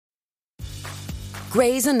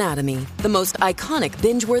Grey's Anatomy, the most iconic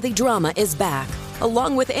binge-worthy drama, is back,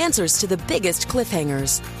 along with answers to the biggest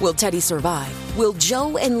cliffhangers. Will Teddy survive? Will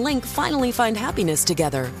Joe and Link finally find happiness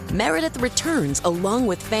together? Meredith returns along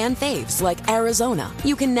with fan faves like Arizona.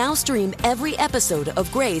 You can now stream every episode of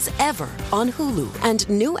Grey's ever on Hulu, and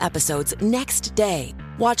new episodes next day.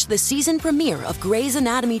 Watch the season premiere of Grey's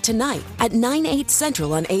Anatomy tonight at 9/8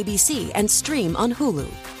 Central on ABC and stream on Hulu.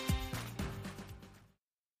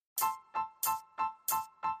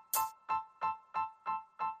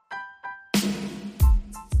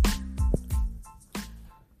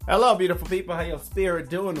 Hello, beautiful people. How your spirit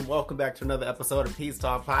doing? And welcome back to another episode of Peace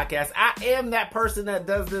Talk Podcast. I am that person that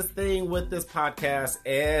does this thing with this podcast,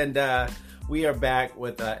 and we are back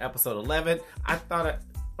with episode 11. I thought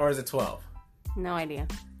or is it 12? No idea.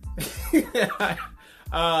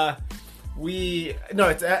 No,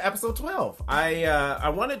 it's episode 12. I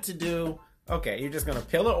wanted to do. Okay, you're just gonna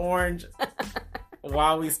peel an orange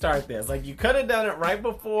while we start this. Like, you could have done it right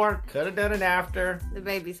before, could have done it after. The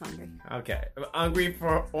baby's hungry. Okay. Hungry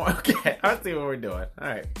for... Okay, I see what we're doing. All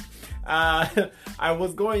right. I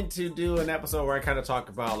was going to do an episode where I kind of talk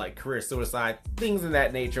about, like, career suicide, things of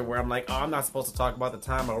that nature, where I'm like, oh, I'm not supposed to talk about the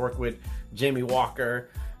time I worked with Jamie Walker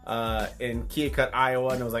in Keokuk, Iowa,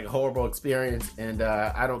 and it was, like, a horrible experience, and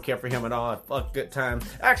I don't care for him at all. Fuck Good Times.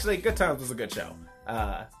 Actually, Good Times was a good show.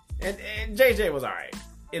 And JJ was all right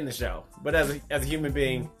in the show, but as a human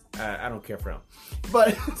being, I don't care for him.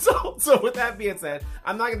 But so with that being said,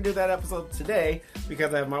 I'm not gonna do that episode today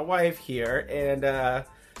because I have my wife here, and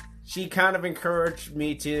she kind of encouraged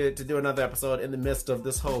me to do another episode in the midst of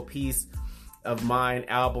this whole Peace of Mind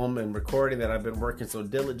album and recording that I've been working so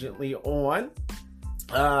diligently on.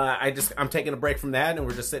 I'm taking a break from that, and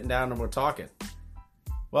we're just sitting down and we're talking.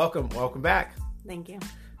 Welcome back. Thank you.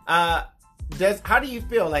 How do you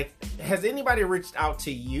feel? Like, has anybody reached out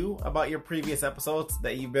to you about your previous episodes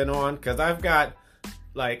that you've been on? Because I've got,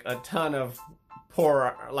 like, a ton of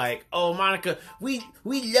poor, like, oh, Monica, we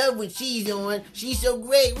love when she's on. She's so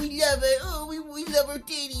great. We love her. Oh, we love her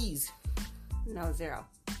titties. No, zero.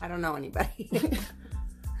 I don't know anybody.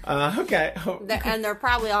 Okay. And they're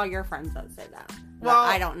probably all your friends that say that. Well,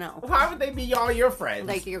 I don't know. Why would they be all your friends?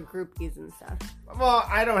 Like your groupies and stuff. Well,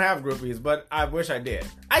 I don't have groupies, but I wish I did.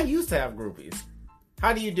 I used to have groupies.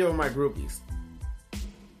 How do you deal with my groupies?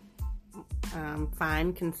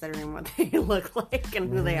 Fine, considering what they look like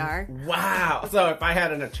and who they are. Wow. So if I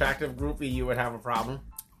had an attractive groupie, you would have a problem?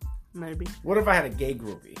 Maybe. What if I had a gay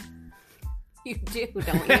groupie? You do,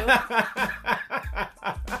 don't you?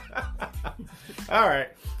 All right.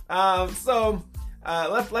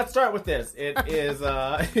 Let's start with this. It is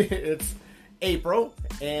it's April,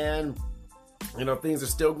 and things are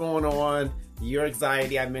still going on. Your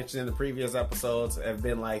anxiety, I mentioned in the previous episodes, have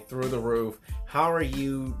been like through the roof. How are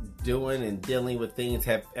you doing and dealing with things?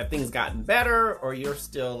 Have things gotten better, or you're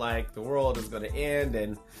still like the world is going to end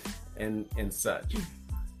and such?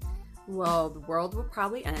 Well, the world will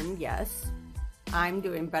probably end. Yes, I'm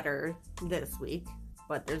doing better this week.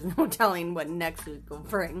 But there's no telling what next week will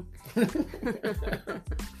bring.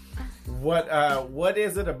 What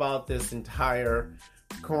is it about this entire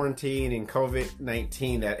quarantine and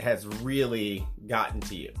COVID-19 that has really gotten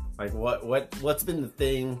to you? Like, what's been the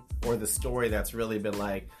thing or the story that's really been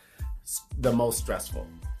like the most stressful?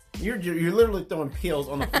 You're literally throwing pills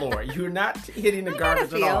on the floor. You're not hitting the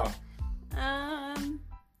garbage at all.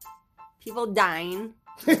 People dying.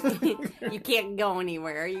 You can't go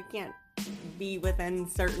anywhere. You can't be within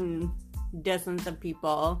certain distance of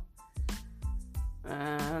people.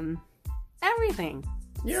 Everything.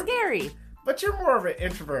 Scary. But you're more of an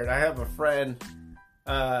introvert. I have a friend,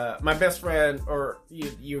 my best friend, or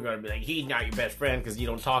you're going to be like, he's not your best friend because you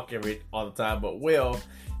don't talk to him all the time, but Will,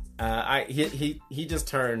 he just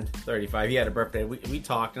turned 35. He had a birthday. We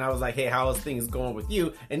talked, and I was like, hey, how is things going with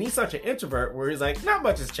you? And he's such an introvert where he's like, not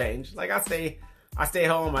much has changed. Like, I stay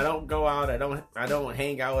home. I don't go out. I don't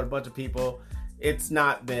hang out with a bunch of people. It's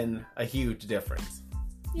not been a huge difference.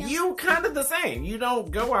 Yeah. You kind of the same. You don't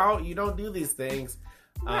go out. You don't do these things.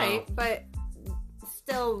 Right, but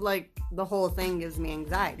still, like, the whole thing gives me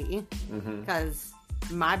anxiety. Because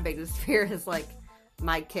my biggest fear is, like,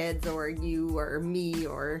 my kids or you or me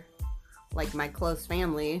or, like, my close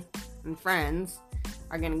family and friends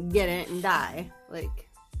are going to get it and die. Like,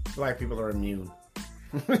 Black people are immune.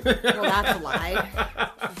 Well, that's a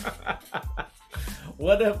lie.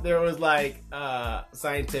 What if there was like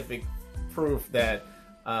scientific proof that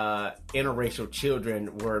interracial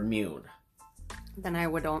children were immune? Then I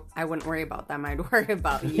wouldn't worry about them. I'd worry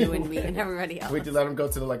about you and me and everybody else. Would you let them go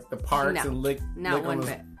to the parks and lick on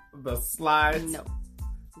the slides? No.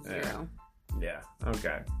 Zero. Yeah.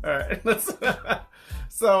 Okay. All right.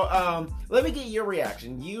 So, let me get your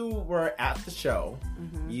reaction. You were at the show.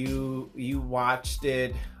 Mm-hmm. You watched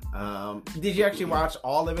it. Did you actually watch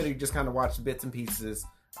all of it, or you just kind of watched bits and pieces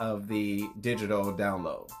of the digital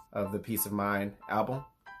download of the Peace of Mind album?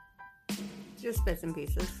 Just bits and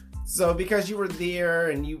pieces. So, because you were there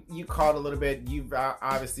and you caught a little bit, you've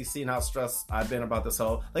obviously seen how stressed I've been about this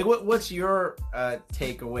whole. Like, what's your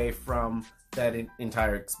takeaway from that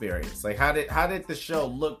entire experience? Like, how did the show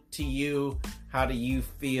look to you? How do you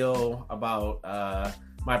feel about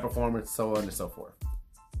my performance, so on and so forth?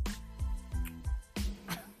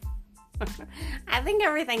 I think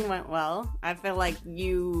everything went well. I feel like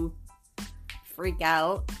you freak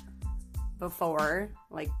out before,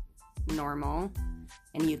 like normal,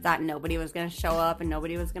 and you thought nobody was going to show up and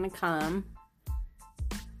nobody was going to come.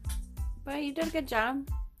 But you did a good job.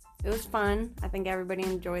 It was fun. I think everybody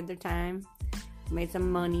enjoyed their time. Made some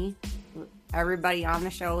money. Everybody on the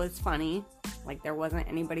show was funny. Like, there wasn't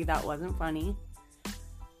anybody that wasn't funny.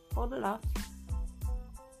 Pulled it off.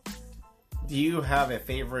 Do you have a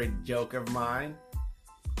favorite joke of mine,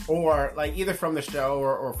 or like either from the show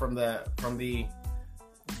or from the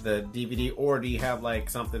DVD, or do you have like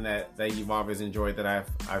something that you've always enjoyed that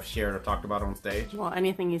I've shared or talked about on stage? Well,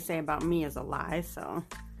 anything you say about me is a lie, so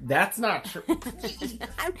that's not true.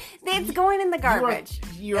 It's going in the garbage.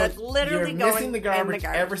 You're literally missing the garbage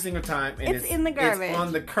every single time, and it's in the garbage. It's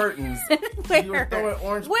on the curtains. Where? You were throwing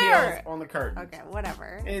orange peels on the curtains. Okay,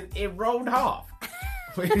 whatever. It rolled off.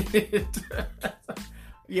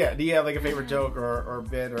 Yeah, do you have like a favorite joke or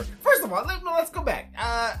bit? Or first of all, let's go back.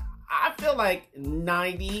 I feel like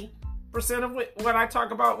 90% of what I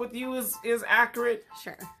talk about with you is accurate.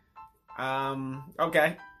 Sure.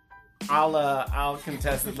 Okay. I'll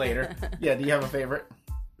contest it later. Yeah, do you have a favorite?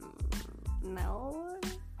 No.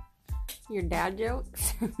 Your dad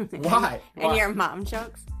jokes. Why? And your mom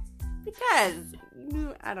jokes. Because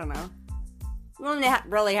I don't know. We only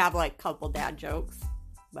really have like a couple dad jokes,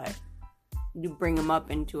 but you bring them up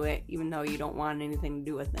into it, even though you don't want anything to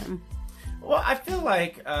do with them. Well, I feel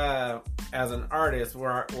like as an artist,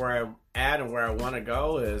 where I'm at and where I want to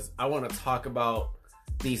go is I want to talk about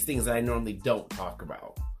these things that I normally don't talk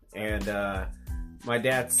about. And my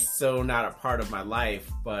dad's so not a part of my life,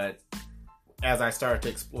 but as I start to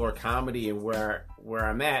explore comedy and where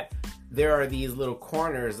I'm at, there are these little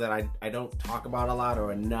corners that I don't talk about a lot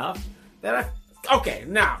or enough that okay,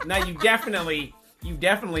 now you definitely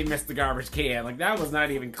missed the garbage can. Like, that was not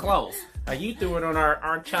even close. You threw it on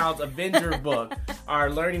our child's Avenger book, our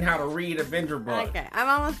learning how to read Avenger book. Okay, I'm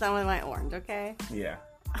almost done with my orange, okay? Yeah.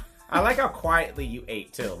 I like how quietly you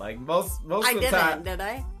ate, too. Like, most of the time... Did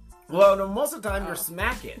I? Well, no, most of the time you're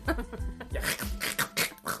smacking.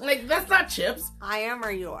 Like, that's not chips. I am,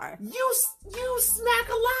 or you are? You smack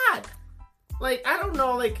a lot. Like, I don't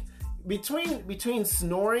know, like, between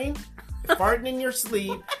snoring... farting in your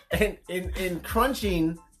sleep and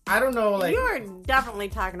crunching, I don't know, like... You are definitely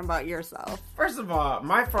talking about yourself. First of all,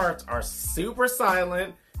 my farts are super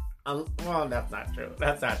silent. Well, that's not true.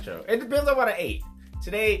 That's not true. It depends on what I ate.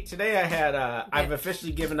 Today I had, I've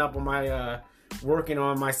officially given up on my, working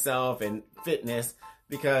on myself and fitness,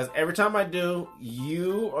 because every time I do,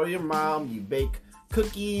 you or your mom, you bake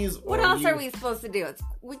cookies. What else are we supposed to do?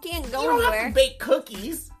 We can't go anywhere. You don't have to bake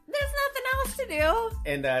cookies. There's nothing else to do.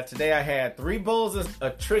 And today I had 3 bowls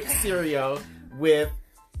of Trick cereal with,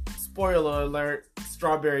 spoiler alert,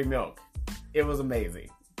 strawberry milk. It was amazing.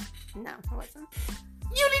 No, it wasn't.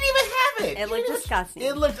 You didn't even have it. It looked disgusting.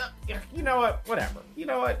 It looked, you know what, whatever. You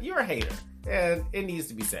know what, you're a hater. And it needs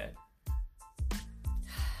to be said.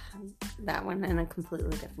 That went in a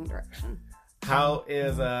completely different direction. How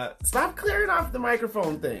is, stop clearing off the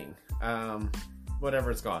microphone thing.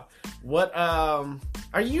 Whatever it's called. What, are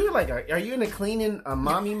you in a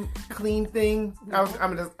mommy clean thing? No.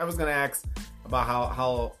 I was gonna ask about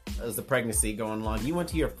how is the pregnancy going along. You went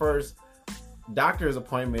to your first doctor's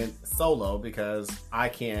appointment solo because I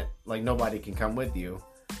can't, like, nobody can come with you.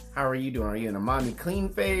 How are you doing? Are you in a mommy clean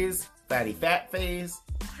phase? Fatty fat phase?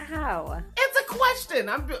 How? It's a question.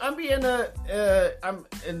 I'm being what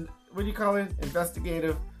do you call it?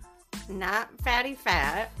 Investigative. Not fatty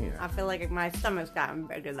fat. Yeah. I feel like my stomach's gotten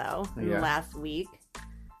bigger though in the last week.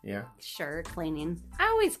 Yeah. Sure, cleaning. I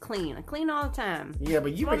always clean. I clean all the time. Yeah,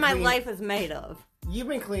 but what my life is made of. You've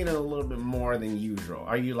been cleaning a little bit more than usual.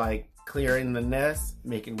 Are you like clearing the nest,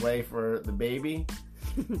 making way for the baby?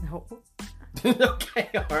 No. Okay,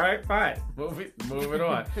 all right, fine. Move it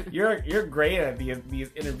on. You're great at these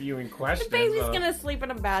interviewing questions. The baby's gonna sleep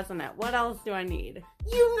in a bassinet. What else do I need?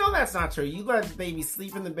 You know that's not true. You let the baby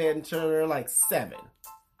sleep in the bed until they're like 7.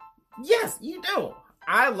 Yes, you do.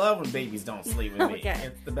 I love when babies don't sleep with me. Okay.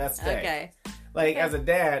 It's the best day. Okay. Like, as a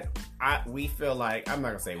dad, we feel like, I'm not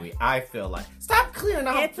going to say we, I feel like, stop clearing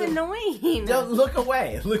off. It's annoying. Don't look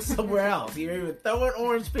away. Look somewhere else. You're even throwing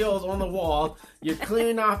orange pills on the wall. You're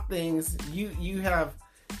clearing off things. You have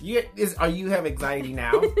anxiety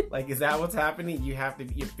now? Like, is that what's happening? You're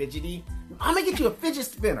fidgety? I'm going to get you a fidget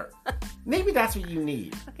spinner. Maybe that's what you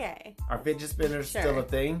need. Okay. Are fidget spinners still a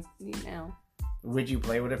thing? No. Would you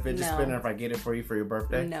play with a fidget spinner if I get it for you for your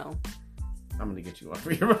birthday? No. I'm gonna get you one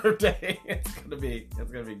for your birthday. It's gonna be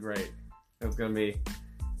great. It's gonna be.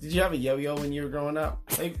 Did you have a yo-yo when you were growing up?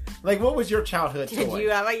 Like what was your childhood toy? Did you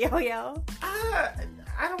have a yo-yo?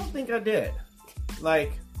 I don't think I did.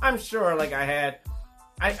 Like, I'm sure like I had.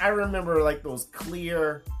 I remember like those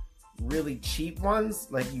clear, really cheap ones.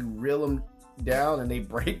 Like you reel them down and they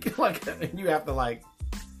break. Like and you have to like,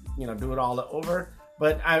 do it all over.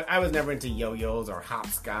 But I was never into yo-yos or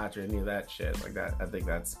hopscotch or any of that shit like that. I think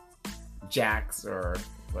that's Jacks or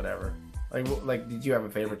whatever. Like, did you have a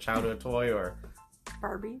favorite childhood toy or?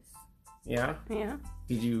 Barbies. Yeah? Yeah.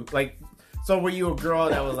 Did you, so were you a girl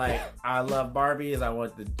that was like, I love Barbies, I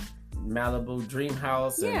want the Malibu dream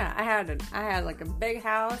house? Yeah, I had like a big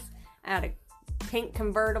house. I had a pink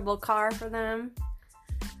convertible car for them.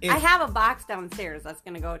 I have a box downstairs that's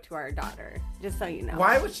going to go to our daughter, just so you know.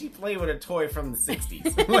 Why would she play with a toy from the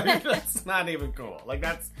 60s? Like, that's not even cool. Like,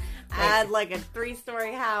 that's... I had like a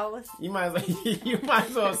 3-story house. You might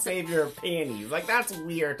as well save your panties. Like, that's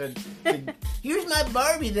weird to here's my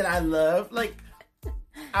Barbie that I love. Like,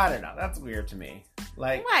 I don't know. That's weird to me.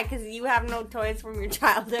 Like, why? Because you have no toys from your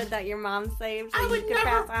childhood that your mom saved so you could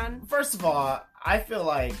pass on? First of all, I feel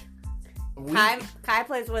like... Kai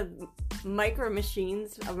plays with micro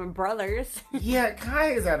machines of my brothers. Yeah,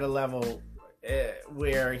 Kai is at a level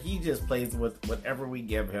where he just plays with whatever we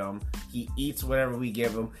give him. He eats whatever we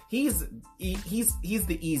give him. He's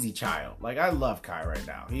the easy child. Like, I love Kai right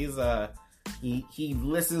now. He's he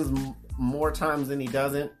listens more times than he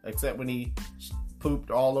doesn't, except when he pooped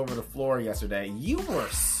all over the floor yesterday. You were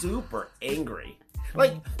super angry.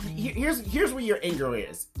 Like, here's where your anger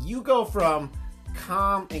is. You go from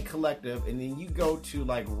calm and collective, and then you go to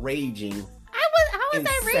like raging. How was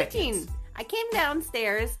I raging? Seconds. I came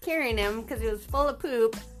downstairs carrying him because he was full of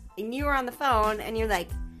poop, and you were on the phone, and you're like,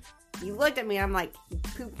 you looked at me, I'm like, he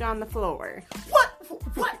pooped on the floor.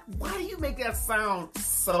 What? Why do you make that sound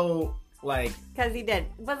so like? Because he did.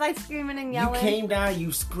 Was I screaming and yelling? You came down,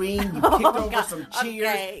 you screamed, you kicked over some chairs,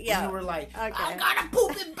 okay, yeah. and you were like, I got a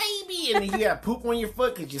pooping baby, and then you had poop on your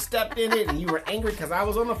foot because you stepped in it, and you were angry because I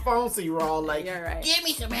was on the phone, so you were all like, you're right. Give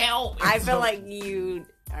me some help. I feel like you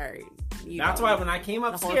are. That's why when I came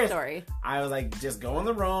upstairs, I was like, just go in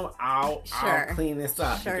the room. I'll clean this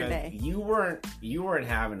up. Sure because day. you weren't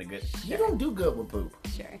having a good. You don't do good with poop.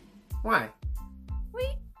 Sure. Why?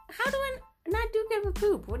 Wait, how do I not do good with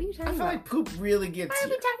poop? What are you talking about? I feel like poop really gets. Why are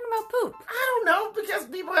we talking about poop? I don't know, because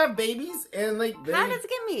people have babies and like. How does it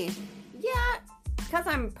get me? Yeah, because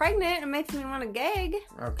I'm pregnant. It makes me want to gag.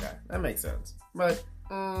 Okay, that makes sense. But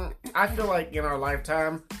I feel like in our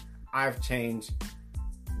lifetime, I've changed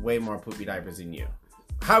way more poopy diapers than you.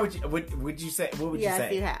 How would you say? What would you say?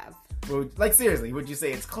 Yes, you have. Like, seriously, would you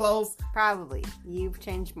say it's close? Probably. You've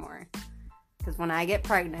changed more. Because when I get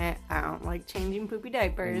pregnant, I don't like changing poopy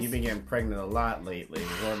diapers. And you've been getting pregnant a lot lately.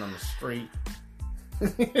 Going on the street.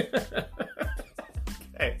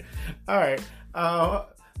 Okay. All right.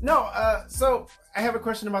 So I have a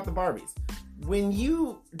question about the Barbies.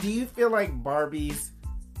 Do you feel like Barbies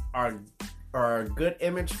are a good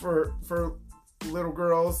image for little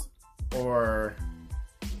girls, or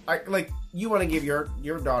like you want to give your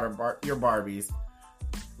daughter your Barbies?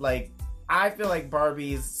 Like, I feel like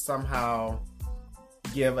Barbies somehow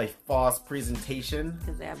give a false presentation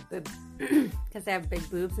because they have big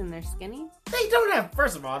boobs and they're skinny. They don't have.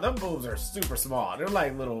 First of all, their boobs are super small. They're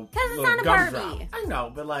like little. Because it's not a Barbie. Gumdrop. I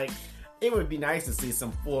know, but like, it would be nice to see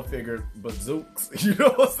some full figured bazooks. You know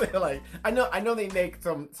what I'm saying? Like, I know they make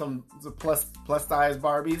some plus size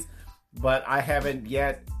Barbies, but I haven't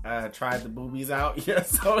yet tried the boobies out yet.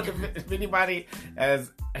 So if anybody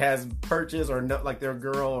has purchased or like their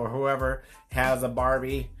girl or whoever has a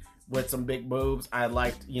Barbie with some big boobs, I'd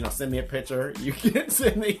like send me a picture. You can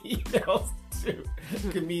send the emails to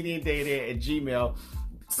comediandating@gmail.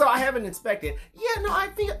 So I haven't inspected. Yeah, no, I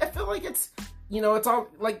feel like it's it's all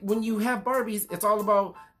like when you have Barbies, it's all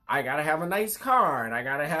about I gotta have a nice car and I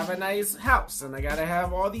gotta have a nice house and I gotta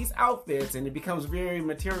have all these outfits, and it becomes very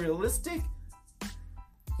materialistic.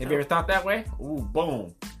 Have you ever thought that way? Ooh,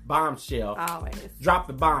 boom, bombshell. Always. Drop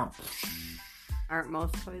the bomb. Aren't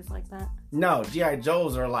most toys like that? No, G.I.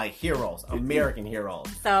 Joes are like heroes, American heroes.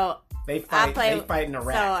 So They fight in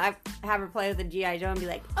Iraq. So I have her play with the G.I. Joe and be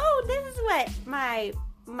like, oh, this is what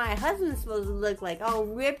my husband's supposed to look like, all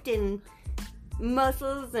ripped and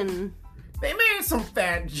muscles and... They made some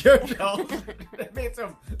fat JoJo.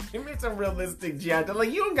 they made some realistic G.I. Joe.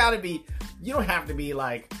 Like, you don't have to be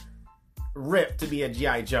like ripped to be a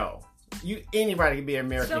G.I. Joe. Anybody can be an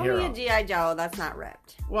American hero. Show me a G.I. Joe that's not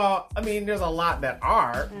ripped. Well, I mean, there's a lot that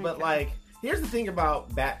are, but like, here's the thing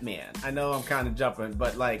about Batman. I know I'm kind of jumping,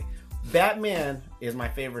 but like, Batman is my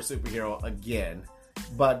favorite superhero again.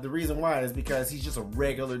 But the reason why is because he's just a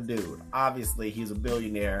regular dude. Obviously, he's a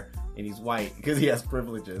billionaire and he's white because he has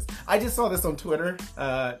privileges. I just saw this on Twitter.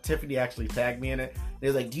 Tiffany actually tagged me in it. They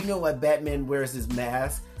was like, do you know why Batman wears his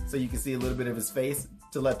mask so you can see a little bit of his face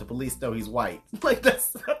to let the police know he's white? Like,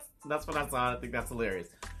 that's what I saw. I think that's hilarious.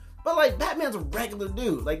 But like, Batman's a regular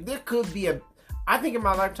dude. Like, there could be I think in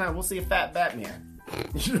my lifetime we'll see a fat Batman.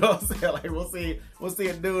 You know what I'm saying? Like, we'll see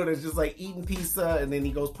a dude that's just like eating pizza and then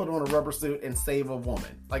he goes put on a rubber suit and save a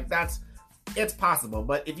woman. Like, it's possible.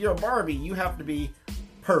 But if you're a Barbie, you have to be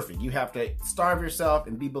perfect. You have to starve yourself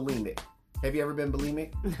and be bulimic. Have you ever been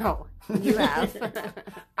bulimic? No, you have.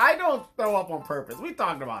 I don't throw up on purpose. We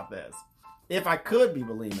talked about this. If I could be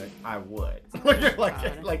bulimic, I would. like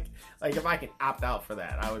if I could opt out for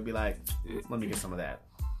that, I would be like, let me get some of that.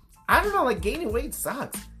 I don't know, like, gaining weight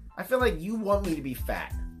sucks. I feel like you want me to be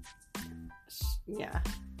fat. Yeah.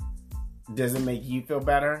 Does it make you feel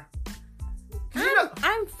better?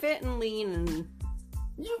 I'm fit and lean and...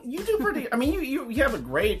 You do pretty... I mean, you have a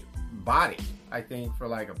great body, I think, for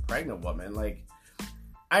like a pregnant woman. Like,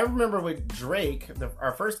 I remember with Drake,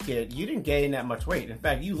 our first kid, you didn't gain that much weight. In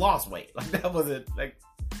fact, you lost weight. Like, that wasn't like...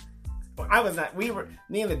 I was not...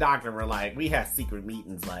 Me and the doctor were like, we had secret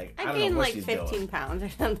meetings. Like, I don't know what she's doing. I gained like 15 pounds or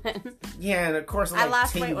something. Yeah, and of course, like, I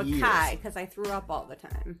lost weight with Kai because I threw up all the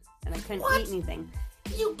time and I couldn't eat anything.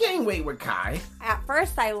 You gained weight with Kai. At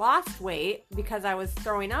first, I lost weight because I was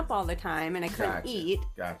throwing up all the time and I couldn't eat.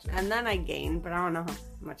 Gotcha. And then I gained, but I don't know how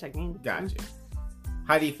much I gained. Gotcha.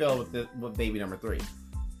 How do you feel with baby number 3?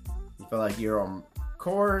 You feel like you're on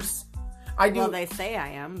course? I do. Well, they say I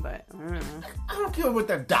am, but I don't know. I don't care what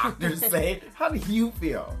the doctors say. How do you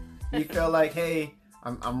feel? You feel like, hey,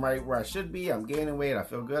 I'm right where I should be. I'm gaining weight. I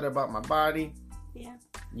feel good about my body. Yeah.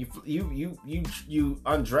 You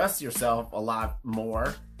undress yourself a lot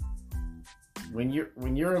more when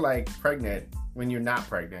you're like pregnant. When you're not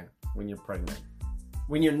pregnant. When you're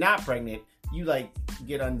not pregnant, you like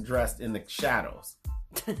get undressed in the shadows.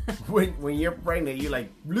 when you're pregnant, you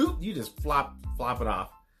like bloop, you just flop it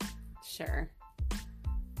off. Sure.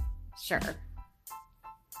 I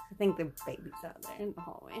think the baby's out there in the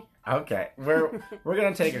hallway. Okay, we're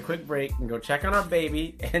gonna take a quick break and go check on our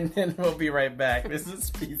baby, and then we'll be right back. This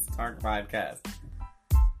is Peace Talk Podcast.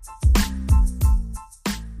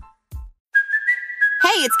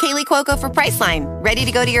 Hey, it's Kaylee Cuoco for Priceline. Ready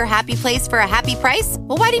to go to your happy place for a happy price?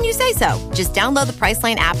 Well, why didn't you say so? Just download the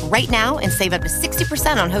Priceline app right now and save up to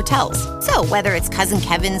 60% on hotels. So whether it's Cousin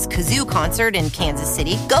Kevin's Kazoo Concert in Kansas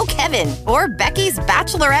City, go Kevin, or Becky's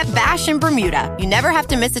Bachelorette Bash in Bermuda, you never have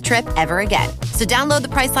to miss a trip ever again. So download the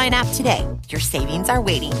Priceline app today. Your savings are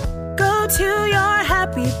waiting. Go to your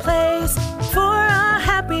happy place for a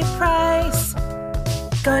happy price.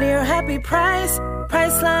 Go to your happy price,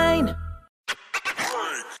 Priceline.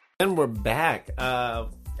 And we're back.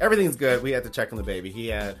 Everything's good. We had to check on the baby. He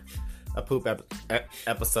had a poop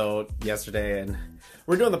episode yesterday, and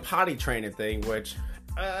we're doing the potty training thing, which,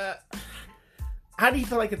 how do you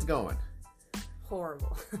feel like it's going?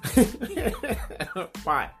 Horrible.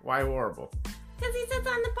 Why? Why horrible? Because he sits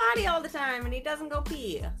on the potty all the time, and he doesn't go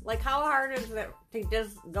pee. Like, how hard is it to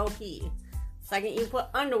just go pee? Second you put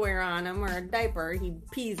underwear on him or a diaper, he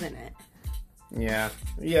pees in it. Yeah,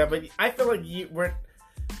 but I feel like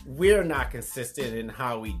we're not consistent in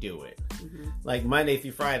how we do it. Mm-hmm. Like Monday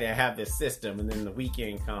through Friday, I have this system, and then the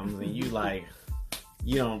weekend comes, and you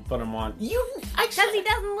don't put them on. Because he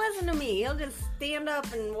doesn't listen to me. He'll just stand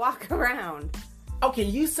up and walk around. Okay,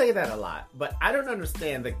 you say that a lot, but I don't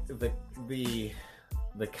understand the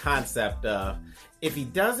concept of if he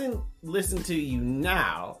doesn't listen to you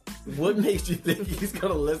now, what makes you think he's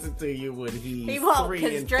going to listen to you when he's 3 and 4 He won't,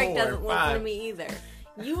 because Drake doesn't and 5? listen to me either.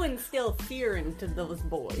 You instill fear into those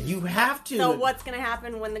boys. You have to. So what's going to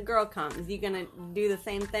happen when the girl comes? You going to do the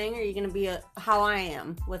same thing, or are you going to be how I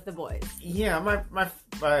am with the boys? Yeah, my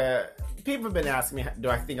people have been asking me, do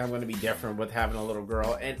I think I'm going to be different with having a little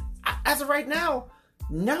girl? And as of right now,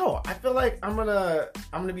 no. I feel like I'm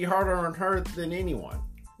gonna be harder on her than anyone.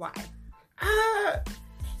 Why?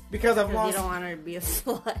 Because I've lost. You don't want her to be a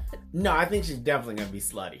slut. No, I think she's definitely gonna be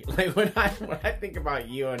slutty. Like when I think about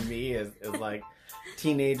you and me is like.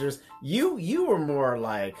 teenagers. You were more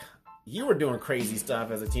like, you were doing crazy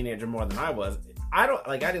stuff as a teenager more than I was. I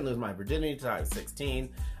didn't lose my virginity until I was 16.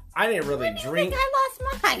 I didn't really drink. I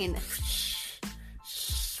lost mine.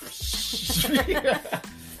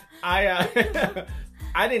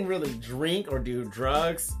 I didn't really drink or do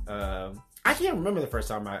drugs. I can't remember the first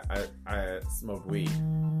time I smoked weed.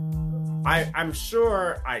 I'm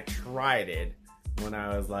sure I tried it when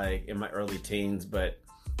I was like in my early teens, but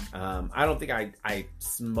I don't think I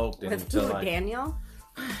smoked it until like Daniel.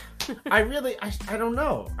 I don't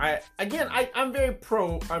know. I'm very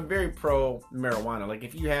pro marijuana. Like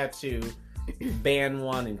if you had to ban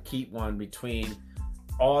one and keep one between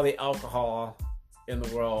all the alcohol in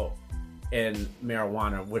the world and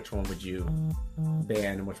marijuana, which one would you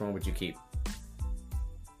ban and which one would you keep?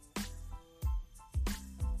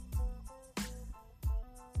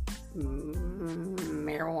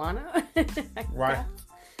 Marijuana. Why?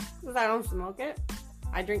 Because I don't smoke it.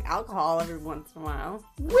 I drink alcohol every once in a while.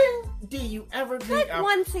 When do you ever drink Like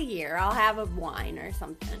once a year, I'll have a wine or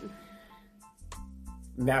something.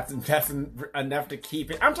 That's enough to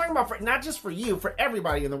keep it. I'm talking about not just for you, for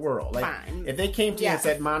everybody in the world. Like, fine. If they came to you and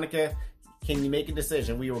said, Monica, can you make a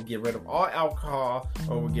decision? We will get rid of all alcohol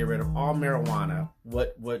or we'll get rid of all marijuana.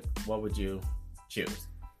 What would you choose?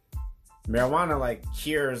 Marijuana like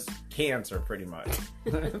cures cancer pretty much.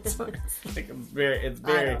 it's very. I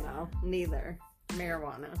don't know. Neither.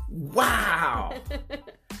 Marijuana. Wow.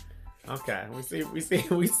 Okay, we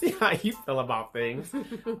see how you feel about things.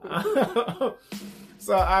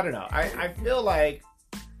 So I don't know. I feel like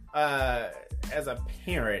as a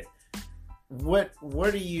parent, what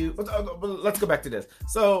do you? Let's go back to this.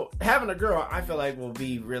 So having a girl, I feel like will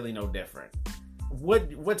be really no different.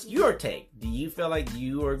 What's your take? Do you feel like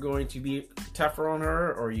you are going to be tougher on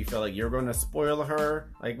her, or you feel like you're going to spoil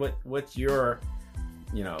her? Like what's your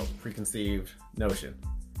preconceived notion?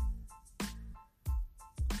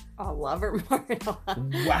 I'll love her more.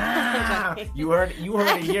 Wow! You heard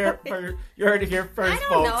it here first. You heard it here first, I don't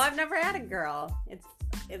folks. know. I've never had a girl. It's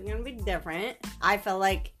gonna be different. I feel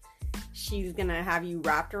like she's gonna have you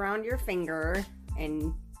wrapped around your finger,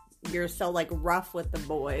 and you're so like rough with the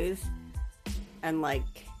boys, and like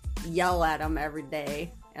yell at them every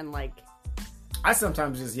day, and like I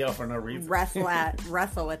sometimes just yell for no reason.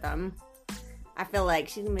 wrestle with them. I feel like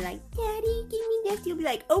she's gonna be like, "Daddy, give me this." You'll be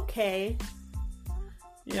like, "Okay."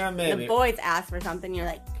 Yeah, maybe. The boys ask for something, you're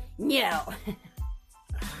like, "No."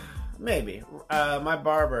 Maybe. My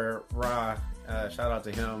barber, Ra, shout out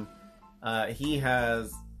to him. He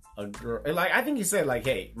has a girl. Like I think he said, like,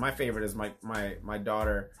 "Hey, my favorite is my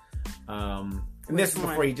daughter." And this is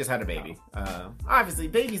before he just had a baby. Obviously,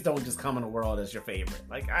 babies don't just come in the world as your favorite.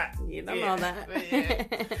 Like you don't know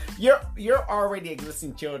that. Your already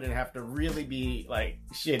existing children have to really be like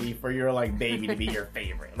shitty for your like baby to be your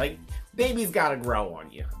favorite. Like babies gotta grow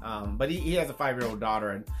on you. But he has a 5-year-old daughter,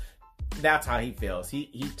 and that's how he feels.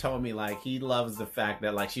 He told me like he loves the fact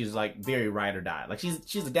that like she's like very ride or die. Like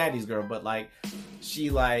she's a daddy's girl, but like she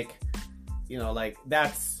like like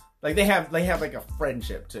that's like they have like a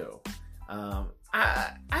friendship too.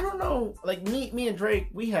 I don't know, like me and Drake,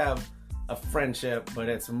 we have a friendship, but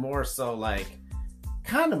it's more so like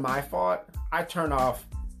kind of my fault. I turn off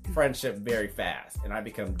friendship very fast and I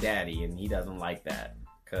become daddy, and he doesn't like that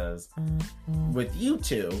because with you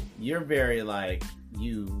two, you're very like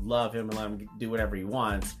you love him and let him do whatever he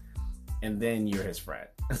wants, and then you're his friend.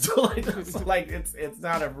 So like it's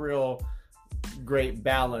not a real great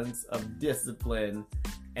balance of discipline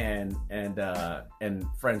and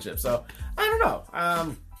friendship. So I don't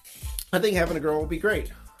know. I think having a girl will be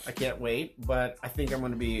great. I can't wait, but I think I'm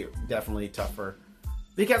going to be definitely tougher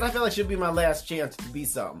because I feel like she'll be my last chance to be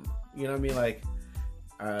something. You know what I mean? Like,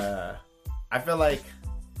 I feel like,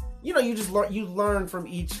 you learn from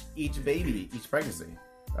each baby, each pregnancy.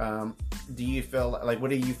 Do you feel like, what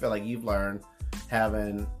do you feel like you've learned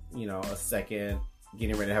having, a second,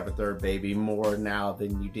 getting ready to have a third baby more now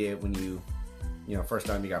than you did when you first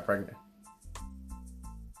time you got pregnant?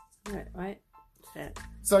 What? Shit.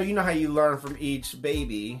 So you know how you learn from each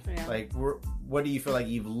baby. Yeah. Like, what do you feel like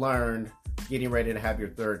you've learned getting ready to have your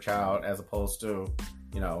third child as opposed to,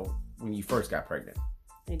 when you first got pregnant?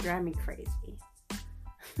 They drive me crazy.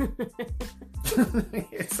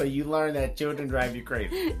 So you learn that children drive you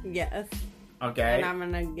crazy. Yes. Okay. And I'm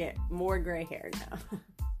gonna get more gray hair now.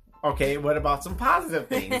 Okay, what about some positive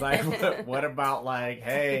things? Like, what about like,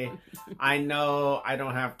 hey, I know I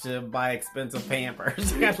don't have to buy expensive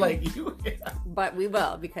Pampers. Like you. But we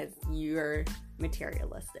will, because you're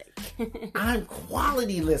materialistic. I'm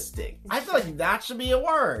quality-listic. I feel like that should be a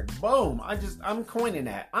word. Boom. I'm coining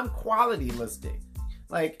that. I'm quality-listic.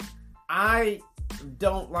 Like, I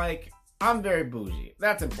don't like, I'm very bougie.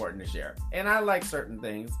 That's important to share. And I like certain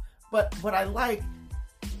things, but what I like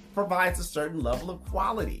provides a certain level of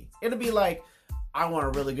quality. It'll be like, I want a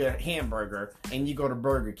really good hamburger, and you go to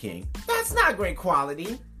Burger King. That's not great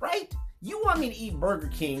quality, right? You want me to eat Burger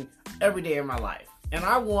King every day of my life. And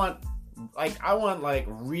I want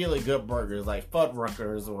really good burgers, like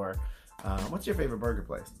Fuddruckers or, what's your favorite burger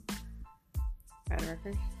place?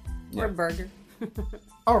 Fuddruckers? Yeah. Or Burger.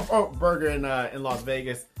 Oh, Burger in Las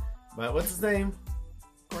Vegas. But what's his name?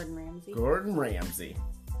 Gordon Ramsay. Gordon Ramsay.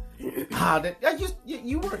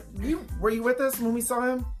 Were you with us when we saw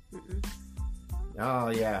him? Mm-mm. Oh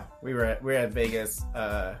yeah, we were at Vegas,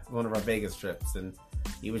 one of our Vegas trips, and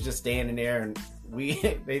he was just standing there, and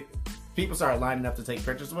people started lining up to take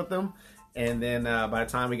pictures with him, and then by the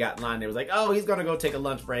time we got in line, they was like, "Oh, he's gonna go take a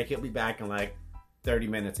lunch break. He'll be back in like 30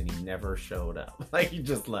 minutes," and he never showed up. Like he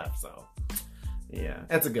just left. So yeah,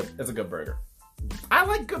 it's a good burger. I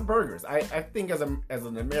like good burgers. I think as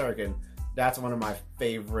an American, that's one of my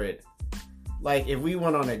favorite. Like if we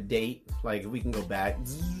went on a date, like if we can go back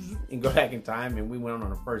in time and we went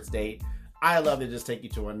on a first date, I love to just take you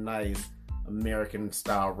to a nice American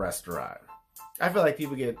style restaurant. I feel like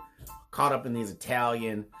people get caught up in these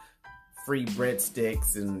Italian free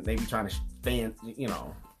breadsticks and maybe trying to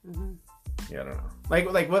Mm-hmm. Yeah, I don't know.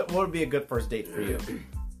 Like what would be a good first date for you?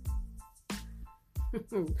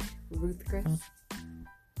 Ruth Chris?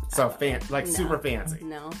 So No. super fancy.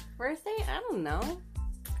 No. First date? I don't know.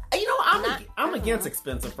 You know, I'm against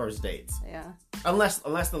expensive first dates. Yeah. Unless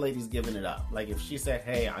the lady's giving it up. Like if she said,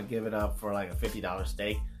 "Hey, I'll give it up for like a $50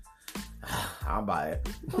 steak," I'll buy it.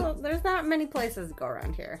 Well, there's not many places to go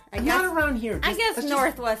around here. Not around here. I guess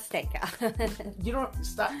Northwest Steakhouse.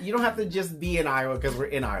 You don't have to just be in Iowa because we're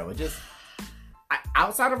in Iowa. Just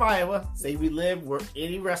outside of Iowa, say we live where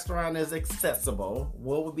any restaurant is accessible.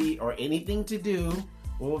 What would be, or anything to do?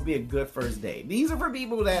 What would be a good first date? These are for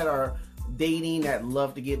people that are dating, that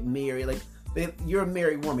love to get married. Like you're a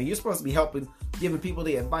married woman. You're supposed to be giving people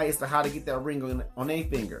the advice to how to get that ring on their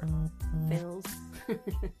finger. Bills.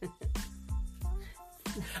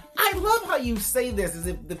 I love how you say this as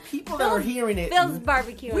if the people that are hearing it. Phil's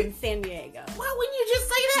Barbecue in San Diego. Why wouldn't you just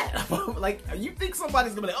say that? Like, you think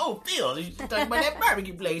somebody's gonna be like, "Oh, Phil, you should talk about that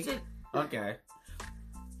barbecue place." Okay.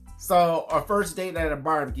 So, a first date at a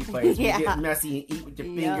barbecue place, Yeah. you get messy and eat with your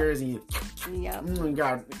fingers, and you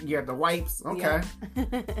got the wipes. Okay.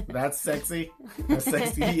 Yep. That's sexy. That's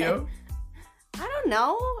sexy to you. I don't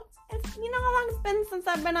know. You know how long it's been since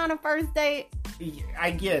I've been on a first date?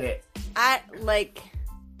 I get it. I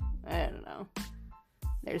don't know.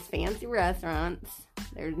 There's fancy restaurants.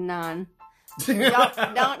 There's none.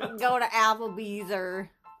 Don't go to Applebee's or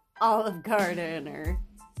Olive Garden or...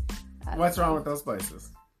 What's wrong with those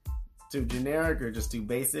places? Too generic or just too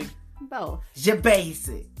basic? Both. You're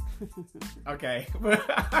basic. Okay.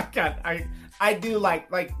 I do like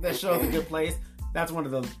the show's a good place. That's one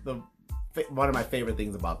of one of my favorite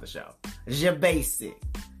things about the show. You're basic.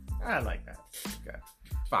 I like that. Okay.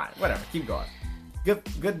 Fine. Whatever. Keep going.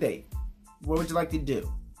 Good date. What would you like to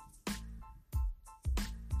do?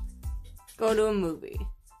 Go to a movie.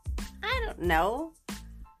 I don't know.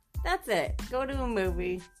 That's it. Go to a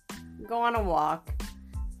movie. Go on a walk.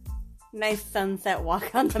 Nice sunset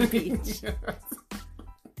walk on the beach.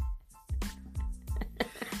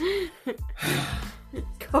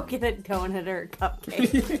 Go get a donut or a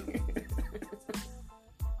cupcake.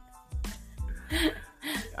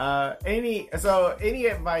 Any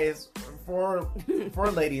advice for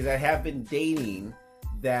ladies that have been dating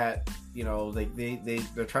that, you know,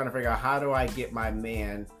 they're trying to figure out, how do I get my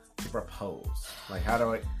man to propose? Like, how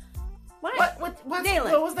do I... What was that?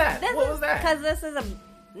 What was that? Because this is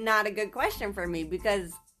not a good question for me,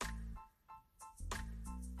 because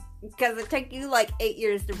it took you like 8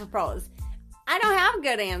 years to propose. I don't have a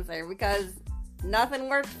good answer because nothing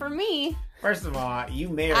worked for me. First of all, you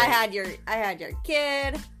married. I had your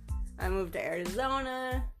kid. I moved to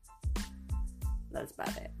Arizona. That's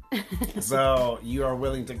about it. So you are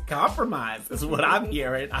willing to compromise, is what I'm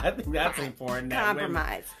hearing. I think that's important.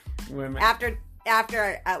 Compromise. Women.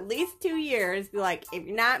 After at least 2 years, be like, if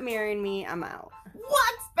you're not marrying me, I'm out.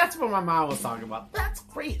 What? That's what my mom was talking about. That's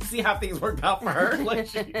great. See how things worked out for her? Like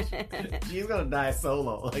she's gonna die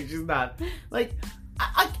solo. Like she's not. Like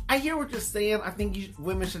I hear what you're saying. I think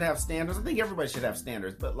women should have standards. I think everybody should have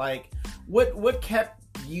standards. But like, what kept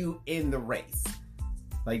you in the race?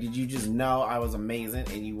 Like, did you just know I was amazing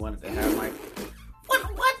and you wanted to have like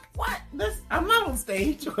what? I'm not on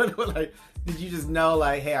stage. Like, did you just know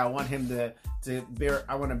like, hey, I want him to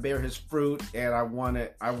bear his fruit, and I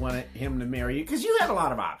wanted him to marry you? Because you had a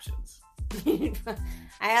lot of options.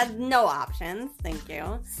 I had no options. Thank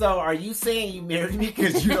you. So, are you saying you married me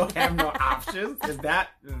because you don't have no options? Is that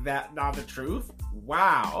not the truth?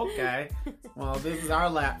 Wow. Okay. Well, this is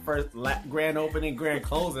our first grand opening, grand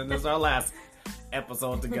closing. This is our last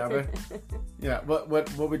episode together. Yeah. What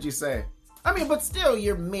would you say? I mean, but still,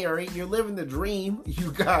 you're married. You're living the dream.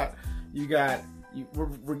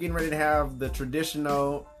 We're getting ready to have the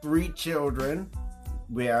traditional 3 children.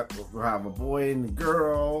 We'll have a boy and a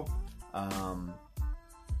girl.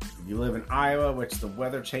 You live in Iowa, which the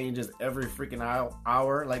weather changes every freaking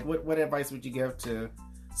hour. Like, what advice would you give to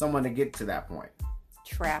someone to get to that point?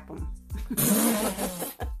 Trap them.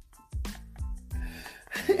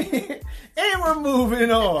 And we're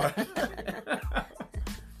moving on.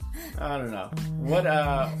 I don't know.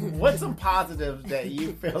 What's some positives that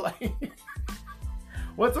you feel like?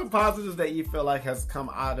 What's some positives that you feel like has come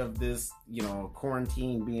out of this,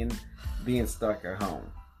 quarantine, being stuck at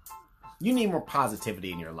home? You need more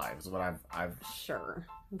positivity in your life, is what I've. Sure.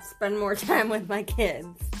 Spend more time with my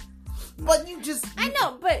kids. But I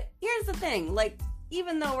know, but here's the thing. Like,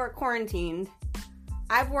 even though we're quarantined,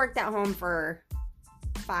 I've worked at home for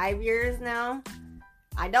 5 years now.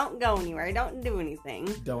 I don't go anywhere. I don't do anything.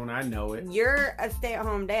 Don't I know it? You're a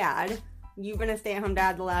stay-at-home dad. You've been a stay-at-home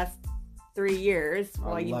dad the last 3 years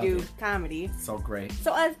while you do comedy. So great.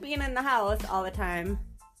 So us being in the house all the time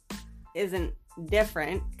isn't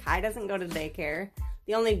different. Kai doesn't go to daycare.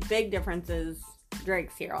 The only big difference is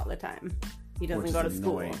Drake's here all the time. He doesn't go to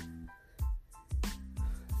school.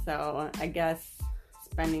 So I guess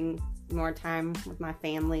spending more time with my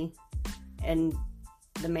family and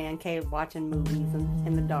the man cave watching movies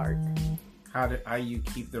in the dark. How you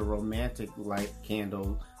keep the romantic light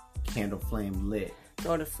candle flame lit?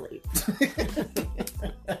 Go to sleep.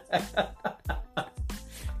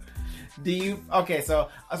 Okay, so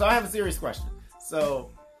I have a serious question. So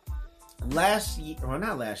last year, well,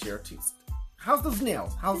 not last year, how's those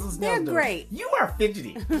nails? They're doing? Great. You are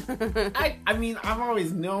fidgety. I mean, I've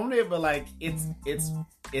always known it, but like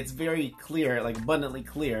it's very clear, like abundantly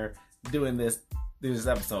clear doing this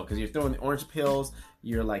episode, because you're throwing the orange pills,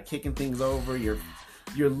 you're like kicking things over, you're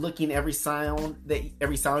looking every sound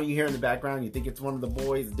you hear in the background. You think it's one of the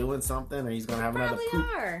boys doing something, or he's gonna have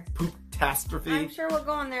another poop catastrophe. I'm sure we're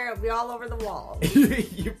going there. It'll be all over the walls.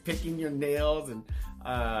 You're picking your nails, and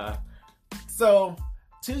so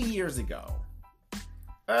 2 years ago,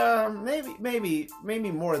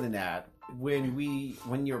 maybe more than that.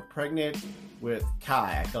 When you're pregnant with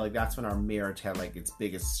Kai, I feel like that's when our marriage had like its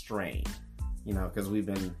biggest strain. Because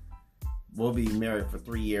we'll be married for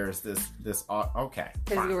 3 years. Okay.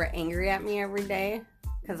 Because you were angry at me every day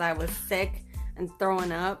because I was sick and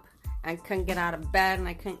throwing up. I couldn't get out of bed and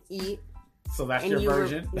I couldn't eat. So that's your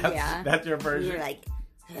version? Yeah. That's your version? You were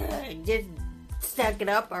like, just suck it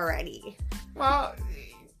up already. Well,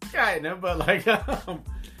 kind of, but like,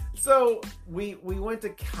 so we went to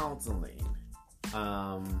counseling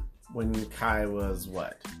when Kai was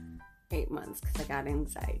what? 8 months, because I got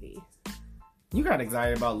anxiety. You got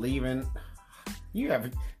anxiety about leaving.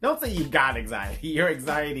 Don't say you got anxiety. Your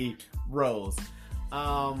anxiety rose.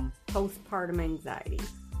 Postpartum anxiety.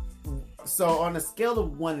 So on a scale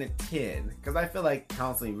of 1 to 10, because I feel like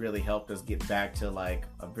counseling really helped us get back to like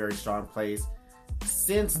a very strong place.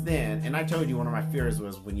 Since then, and I told you one of my fears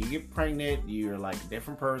was when you get pregnant, you're like a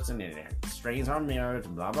different person and it strains our marriage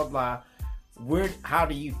and blah, blah, blah. How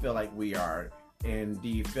do you feel like we are? And do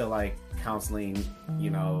you feel like counseling,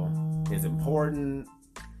 is important?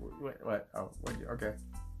 What? Oh, okay.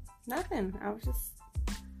 Nothing. I was just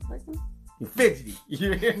looking. You're fidgety.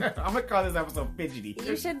 I'm going to call this episode fidgety.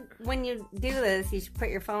 You should, when you do this, you should put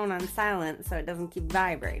your phone on silent so it doesn't keep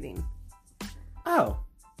vibrating. Oh,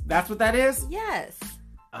 that's what that is? Yes.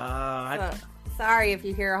 Sorry if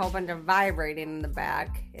you hear a whole bunch of vibrating in the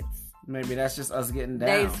back. Maybe that's just us getting down.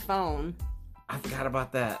 Dave's phone. I forgot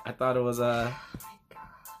about that. I thought it was Oh my God.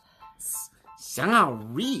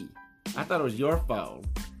 Xiangri. I thought it was your phone.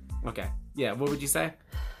 Okay. Yeah, what would you say?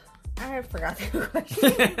 I forgot the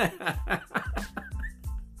question.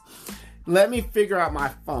 Let me figure out my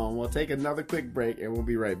phone. We'll take another quick break and we'll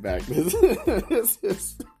be right back. This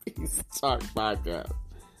is Peace Talk Podcast.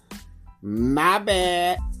 My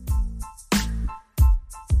bad.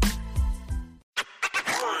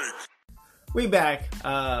 We back.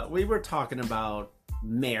 We were talking about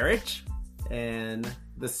marriage and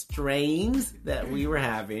the strains that we were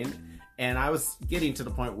having, and I was getting to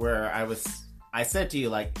the point where I said to you,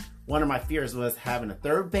 like, one of my fears was having a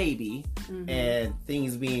third baby and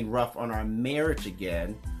things being rough on our marriage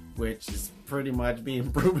again, which is pretty much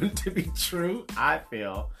being proven to be true, I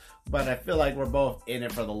feel. But I feel like we're both in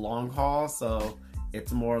it for the long haul, so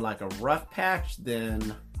it's more like a rough patch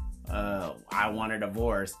than I want a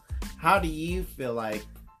divorce. How do you feel like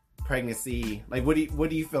pregnancy, like what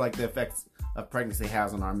do you feel like the effects of pregnancy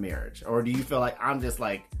has on our marriage? Or do you feel like I'm just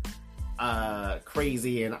like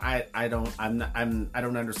crazy and I don't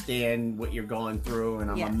understand what you're going through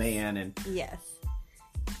and I'm a man and yes.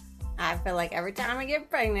 I feel like every time I get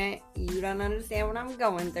pregnant, you don't understand what I'm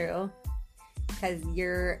going through because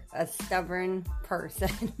you're a stubborn person.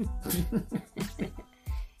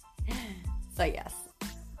 So yes,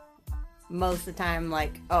 most of the time,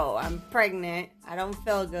 like, oh, I'm pregnant, I don't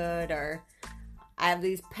feel good, or I have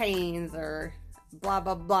these pains, or blah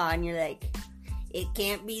blah blah, and you're like, it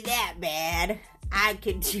can't be that bad. I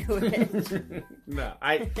could do it. No,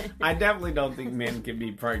 I definitely don't think men can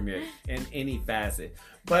be pregnant in any facet.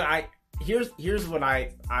 But here's what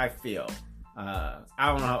I feel. I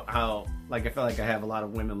don't know how like I feel like I have a lot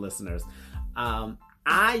of women listeners.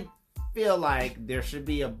 I feel like there should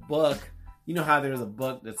be a book. You know how there's a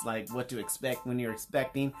book that's like what to expect when you're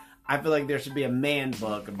expecting? I feel like there should be a man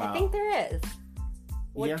book about. I think there is.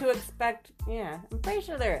 What to expect? Yeah, I'm pretty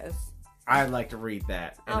sure there is. I'd like to read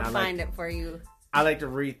that. And I'll find it for you. I like to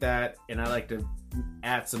read that, and I like to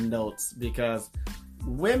add some notes because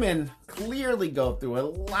women clearly go through a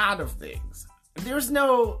lot of things. I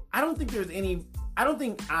don't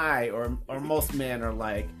think I or most men are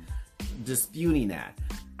like disputing that.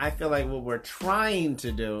 I feel like what we're trying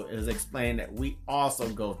to do is explain that we also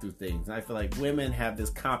go through things. And I feel like women have this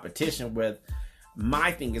competition with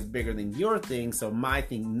my thing is bigger than your thing, so my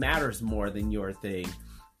thing matters more than your thing.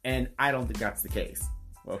 And I don't think that's the case.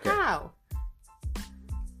 Okay. How?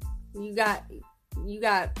 You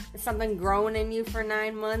got something growing in you for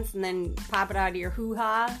 9 months and then pop it out of your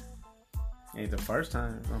hoo-ha? Ain't the first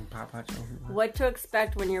time I'm gonna pop out your hoo-ha. What to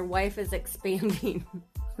expect when your wife is expanding?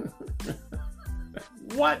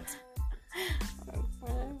 What?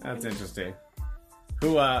 That's interesting.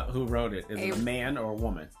 Who wrote it? Is it a man or a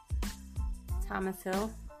woman? Thomas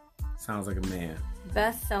Hill. Sounds like a man.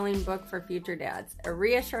 Best-selling book for future dads. A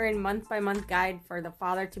reassuring month-by-month guide for the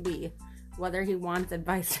father-to-be, whether he wants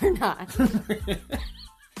advice or not.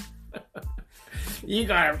 You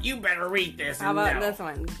better read this. How about this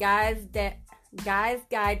one? Guy's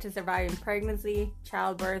Guide to Surviving Pregnancy,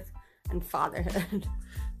 Childbirth, and Fatherhood.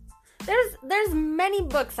 There's many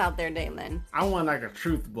books out there, Dalen. I want like a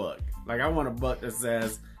truth book. Like I want a book that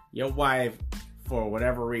says your wife, for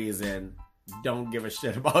whatever reason, don't give a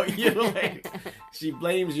shit about you. Like, she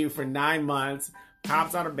blames you for 9 months,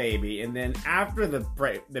 pops out a baby, and then after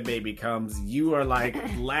the baby comes, you are like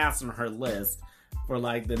last on her list for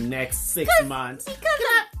like the next 6 months.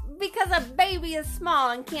 Because a baby is small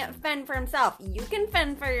and can't fend for himself. You can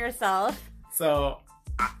fend for yourself. So,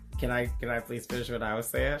 can I please finish what I was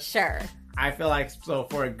saying? Sure. I feel like so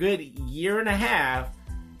for a good year and a half,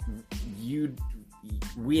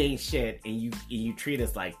 we ain't shit, and you treat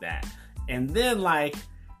us like that. And then, like,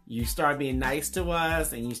 you start being nice to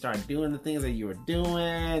us, and you start doing the things that you were doing,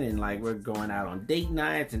 and, like, we're going out on date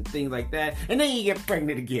nights and things like that. And then you get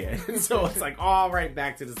pregnant again. So it's, like, all right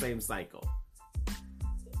back to the same cycle.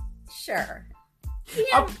 Sure.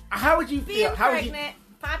 How would you feel? Being pregnant,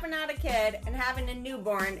 popping out a kid, and having a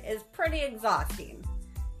newborn is pretty exhausting.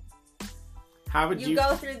 How would you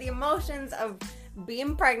go through the emotions of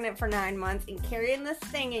being pregnant for 9 months and carrying this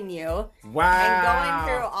thing in you. Wow. And going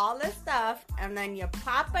through all this stuff, and then you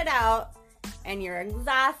pop it out, and you're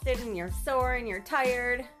exhausted, and you're sore, and you're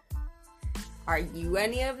tired. Are you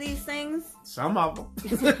any of these things? Some of them.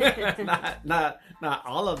 not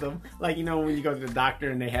all of them. Like, you know, when you go to the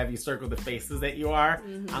doctor and they have you circle the faces that you are,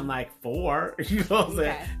 mm-hmm. I'm like 4. You know what I'm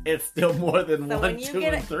saying? It's still more than so 1, 2,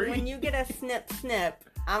 and 3. When you get a snip,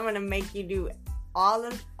 I'm going to make you do all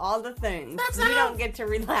the things. You don't get to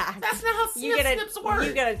relax. That's not how snips work.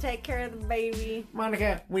 You gotta take care of the baby.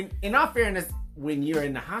 Monica, in all fairness, when you're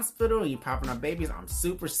in the hospital and you're popping out babies, I'm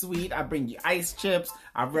super sweet. I bring you ice chips.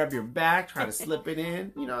 I rub your back, try to slip it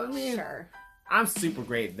in. You know what I mean? Sure. I'm super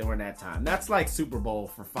great during that time. That's like Super Bowl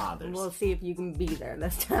for fathers. We'll see if you can be there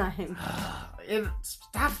this time.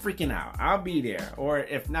 Stop freaking out. I'll be there. Or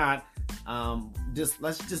if not,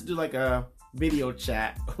 let's just do like a video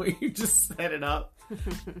chat where you just set it up.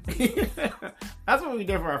 That's what we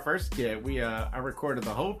did for our first kid. I recorded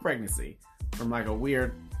the whole pregnancy from like a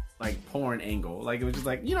weird like porn angle. Like it was just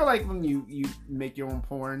like, you know, like when you make your own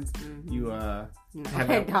porns, mm-hmm. You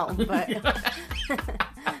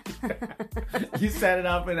you set it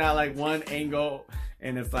up in that like one angle,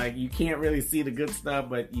 and it's like you can't really see the good stuff,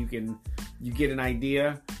 but you get an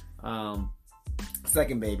idea.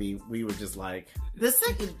 Second baby, we were just like, the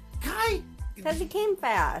second guy, because he came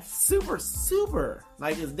fast. Super,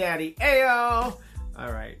 like his daddy, ayo,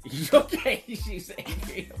 All right. Okay. She's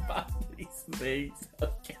angry about these things.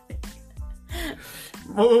 Okay.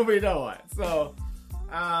 Moving on. So,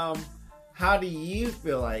 how do you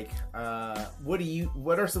feel like,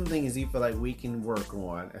 what are some things you feel like we can work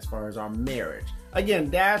on as far as our marriage? Again,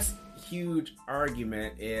 that's huge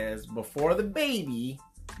argument is before the baby,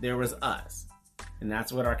 there was us. And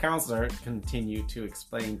that's what our counselor continued to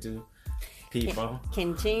explain to people.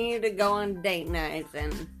 Continue to go on date nights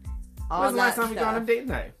and all When's the last that time we got on a date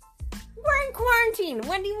night? We're in quarantine.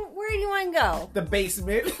 Where do you want to go? The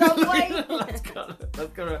basement. Subway.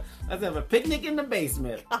 Let's have a picnic in the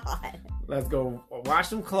basement. God. Let's go wash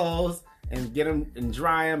some clothes and get them and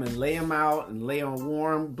dry them and lay them out and lay on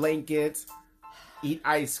warm blankets. Eat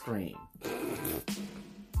ice cream.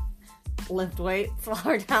 Lift weights while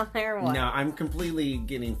we're down there. What? No, I'm completely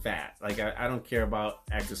getting fat. Like I don't care about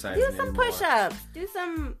exercising Do some anymore. push-ups. Do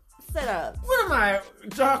some sit-ups. What am I,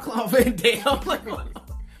 Jean-Claude Van Damme?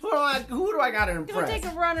 Like, who do I got to impress? Go take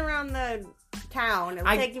a run around the town.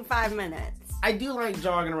 It'll take you 5 minutes. I do like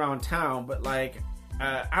jogging around town, but like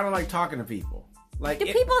I don't like talking to people. Like, do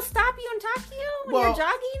people stop you and talk to you when you're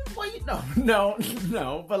jogging? Well,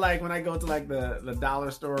 no. But like when I go to like the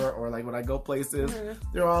dollar store or like when I go places,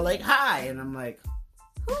 they're all like, "Hi," and I'm like,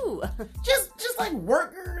 "Who?" Just like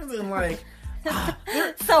workers and like.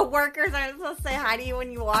 So workers aren't supposed to say hi to you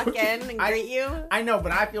when you walk in and greet you? I know,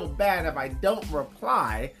 but I feel bad if I don't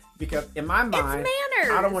reply because in my mind, it's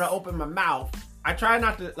manners. I don't want to open my mouth. I try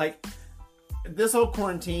not to like. This whole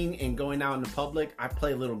quarantine and going out in the public, I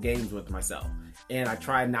play little games with myself. And I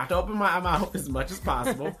try not to open my mouth as much as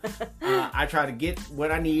possible. I try to get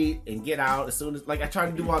what I need and get out as soon as, like, I try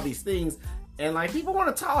to do all these things. And, like, people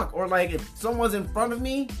want to talk. Or, like, if someone's in front of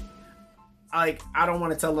me, like, I don't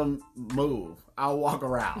want to tell them move. I'll walk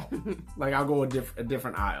around. Like, I'll go a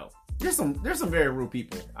different aisle. There's some very rude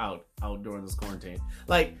people out during this quarantine.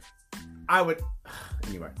 Like, I would,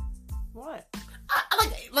 anyway. What? I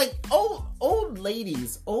like old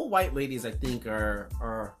ladies, old white ladies. I think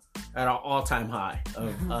are at an all-time high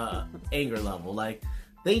of anger level. Like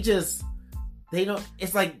they don't.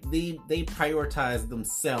 It's like they prioritize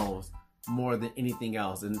themselves more than anything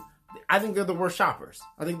else, and I think they're the worst shoppers.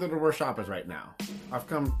 I think they're the worst shoppers right now. I've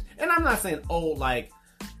come, and I'm not saying old like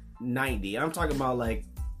 90. I'm talking about like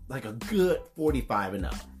a good 45 and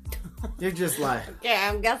up. They're just like...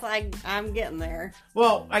 Yeah, I guess I'm getting there.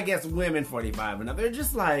 Well, I guess women 45 and up. They're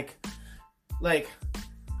just like, I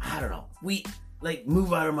don't know. We, like,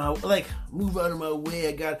 move out of my way.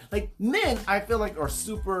 I got... Like, men, I feel like, are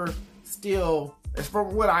super still, as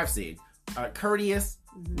from what I've seen, courteous.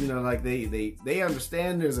 You know, like, they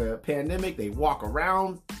understand there's a pandemic. They walk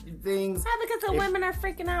around things. Probably because the women are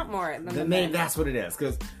freaking out more than the men. That's what it is.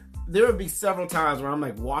 Because... there would be several times where I'm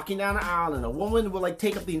like walking down the aisle and a woman would like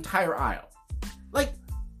take up the entire aisle. Like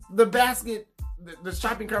the basket, the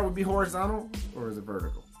shopping cart would be horizontal or is it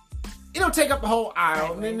vertical? It'll take up the whole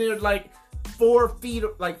aisle and then they're like 4 feet,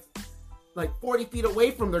 like 40 feet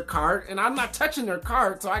away from their cart and I'm not touching their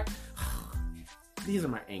cart. So these are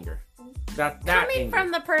my anger. That coming anger.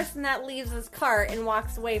 From the person that leaves his cart and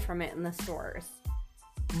walks away from it in the stores.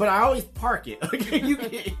 But I always park it.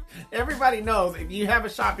 Okay, everybody knows if you have a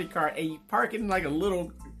shopping cart and you park it in like a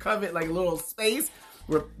little covert, like a little space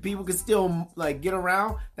where people can still like get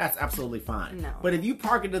around, that's absolutely fine. No. But if you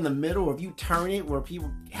park it in the middle, or if you turn it where people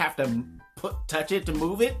have to touch it to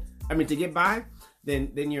move it, to get by,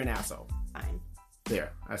 then you're an asshole. Fine.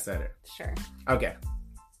 There, I said it. Sure. Okay,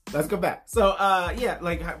 let's go back. So, yeah,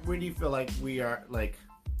 like, where do you feel like we are, like,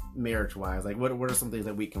 marriage-wise? Like, what are some things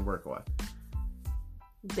that we can work on?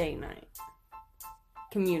 Date night.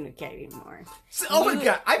 Communicating more. Oh my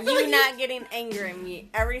God. I feel you like not getting angry at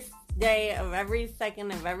me every day of every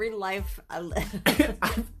second of every life I live.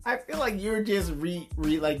 I feel like you're just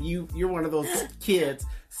like you're one of those kids,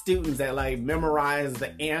 students that like memorize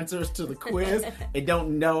the answers to the quiz and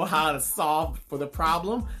don't know how to solve for the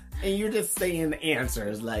problem. And you're just saying the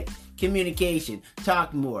answers like communication,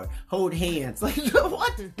 talk more, hold hands. Like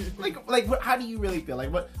what? like what, how do you really feel?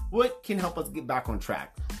 Like what can help us get back on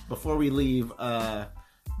track before we leave the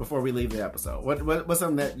episode? What's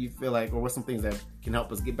something that you feel like, or what's some things that can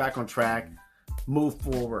help us get back on track, move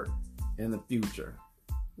forward in the future?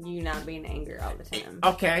 You not being angry all the time.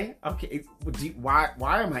 Okay. Why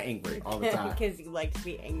am I angry all the time? Because you like to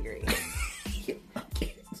be angry.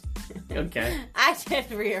 Okay. I just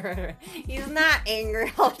reiterate. He's not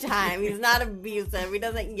angry all the time. He's not abusive. He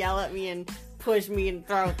doesn't yell at me and push me and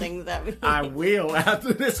throw things at me. I will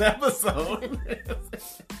after this episode.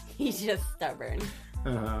 He's just stubborn.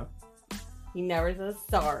 Uh-huh. He never says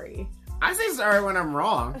sorry. I say sorry when I'm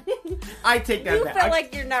wrong. I take that back. You feel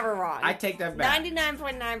like you're never wrong. I take that back.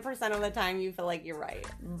 99.9% of the time, you feel like you're right.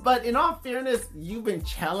 But in all fairness, you've been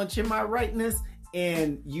challenging my rightness,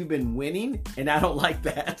 and you've been winning, and I don't like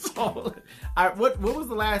that. So, what was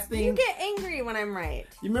the last thing? You get angry when I'm right.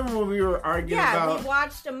 You remember when we were arguing about... Yeah, we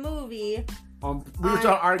watched a movie... we were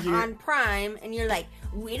arguing on Prime, and you're like,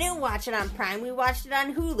 we didn't watch it on Prime, we watched it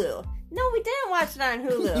on Hulu. No, we didn't watch it on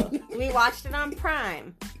Hulu. We watched it on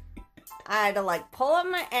Prime. I had to pull up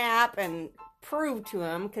my app and prove to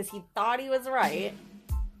him because he thought he was right.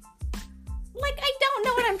 I don't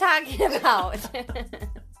know what I'm talking about.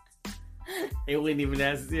 It wasn't even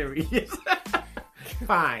that serious.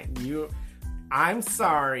 Fine, I'm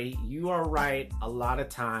sorry. You are right a lot of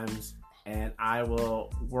times, and I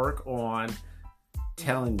will work on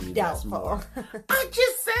telling you that's more. I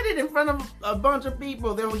just said it in front of a bunch of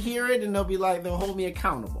people. They'll hear it and they'll hold me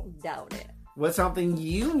accountable. Doubt it. What's something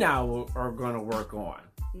you now are going to work on?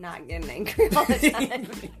 Not getting angry all the time.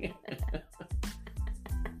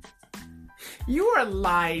 You are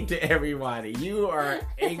lying to everybody. You are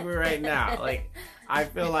angry right now. I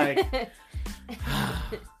feel like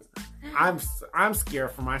I'm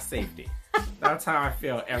scared for my safety. That's how I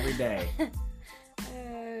feel every day.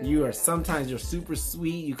 Sometimes you're super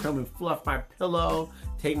sweet. You come and fluff my pillow,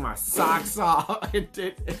 take my socks off. These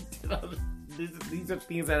are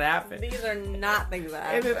things that happen. These are not things that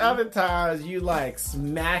happen. And then other times you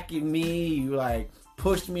smacking me. You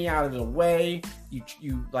push me out of the way. You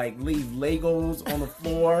leave Legos on the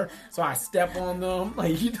floor, so I step on them.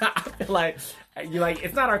 I feel like you're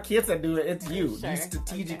it's not our kids that do it. It's you. Sure. You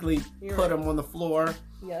strategically put them on the floor.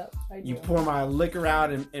 Yep. You pour my liquor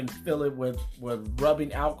out and fill it with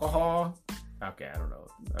rubbing alcohol. Okay, I don't know.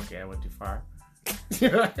 Okay, I went too far.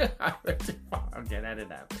 I went too far. Okay, that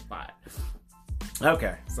didn't happen. Fine.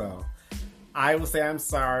 Okay, so I will say I'm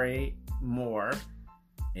sorry more,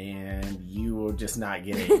 and you will just not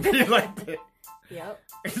get angry like that. Yep.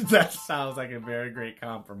 That sounds like a very great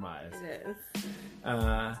compromise. It is.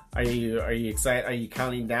 Are you excited? Are you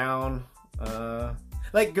counting down?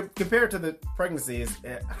 Compared to the pregnancies,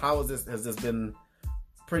 how has this been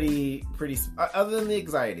pretty, other than the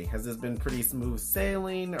anxiety, has this been pretty smooth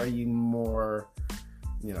sailing? Are you more,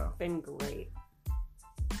 Been great.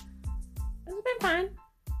 It's been fine.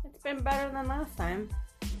 It's been better than last time.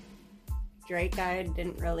 Drake, I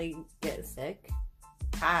didn't really get sick.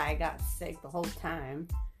 Kai got sick the whole time,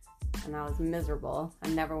 and I was miserable. I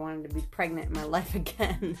never wanted to be pregnant in my life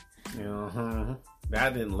again.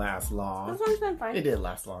 That didn't last long. This one's been fine. It did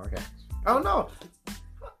last long, okay. Oh, no.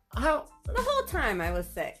 How? The whole time I was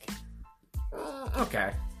sick.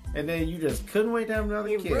 Okay. And then you just couldn't wait to have another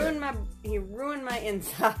kid. He ruined my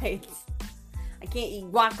insides. I can't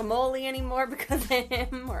eat guacamole anymore because of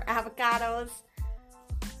him, or avocados.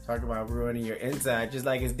 Talk about ruining your inside, just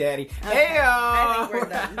like his daddy. Okay. Hey, I think we're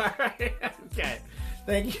done. Okay.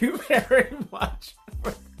 Thank you very much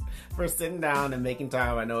for sitting down and making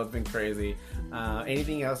time. I know it's been crazy.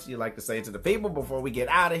 Anything else you'd like to say to the people before we get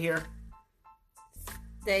out of here?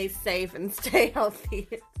 Stay safe and stay healthy.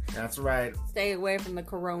 That's right. Stay away from the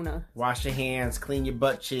corona. Wash your hands, clean your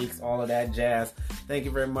butt cheeks, all of that jazz. Thank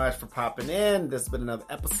you very much for popping in. This has been another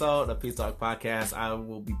episode of Peace Talk Podcast. I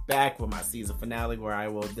will be back with my season finale where I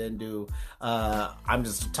will then do, I'm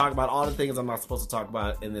just talking about all the things I'm not supposed to talk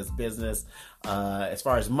about in this business as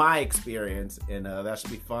far as my experience. And that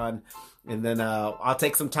should be fun. And then I'll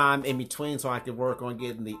take some time in between so I can work on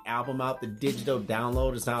getting the album out. The digital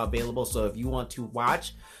download is now available. So if you want to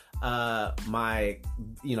watch my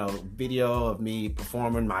video of me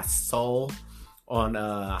performing my soul on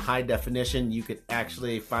high definition, you could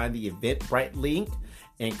actually find the Eventbrite link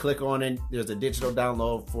and click on it. There's a digital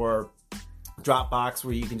download for Dropbox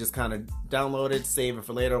where you can just kind of download it, save it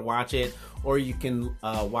for later, watch it, or you can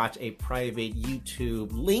watch a private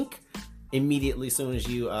YouTube link immediately as soon as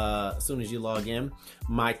you log in.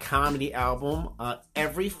 My comedy album,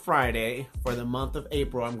 every Friday for the month of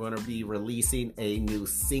April, I'm going to be releasing a new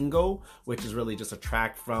single, which is really just a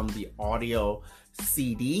track from the audio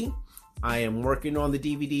CD. I am working on the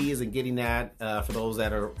DVDs and getting that for those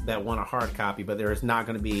that want a hard copy, but there is not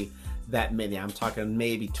going to be that many. I'm talking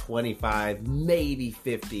maybe 25, maybe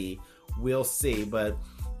 50. We'll see. But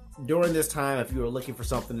during this time, if you are looking for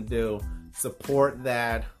something to do, support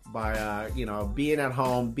that by being at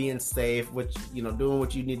home, being safe, doing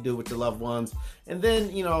what you need to do with your loved ones, and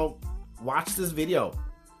then watch this video.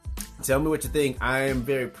 Tell me what you think. I am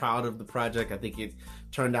very proud of the project. I think it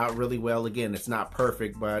turned out really well. Again, it's not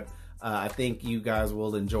perfect, but I think you guys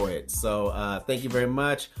will enjoy it. So thank you very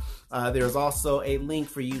much. There's also a link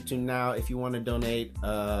for you to now, if you want to donate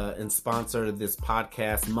and sponsor this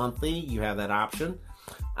podcast monthly, you have that option.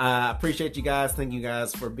 Appreciate you guys. Thank you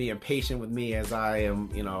guys for being patient with me as I am,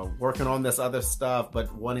 working on this other stuff,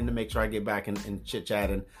 but wanting to make sure I get back and chit chat.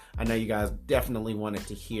 And I know you guys definitely wanted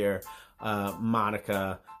to hear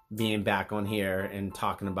Monica being back on here and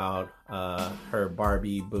talking about her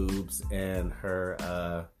Barbie boobs and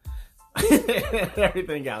her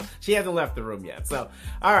everything else. She hasn't left the room yet. So,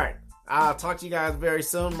 all right. I'll talk to you guys very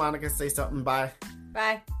soon. Monica, say something. Bye.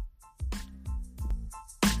 Bye.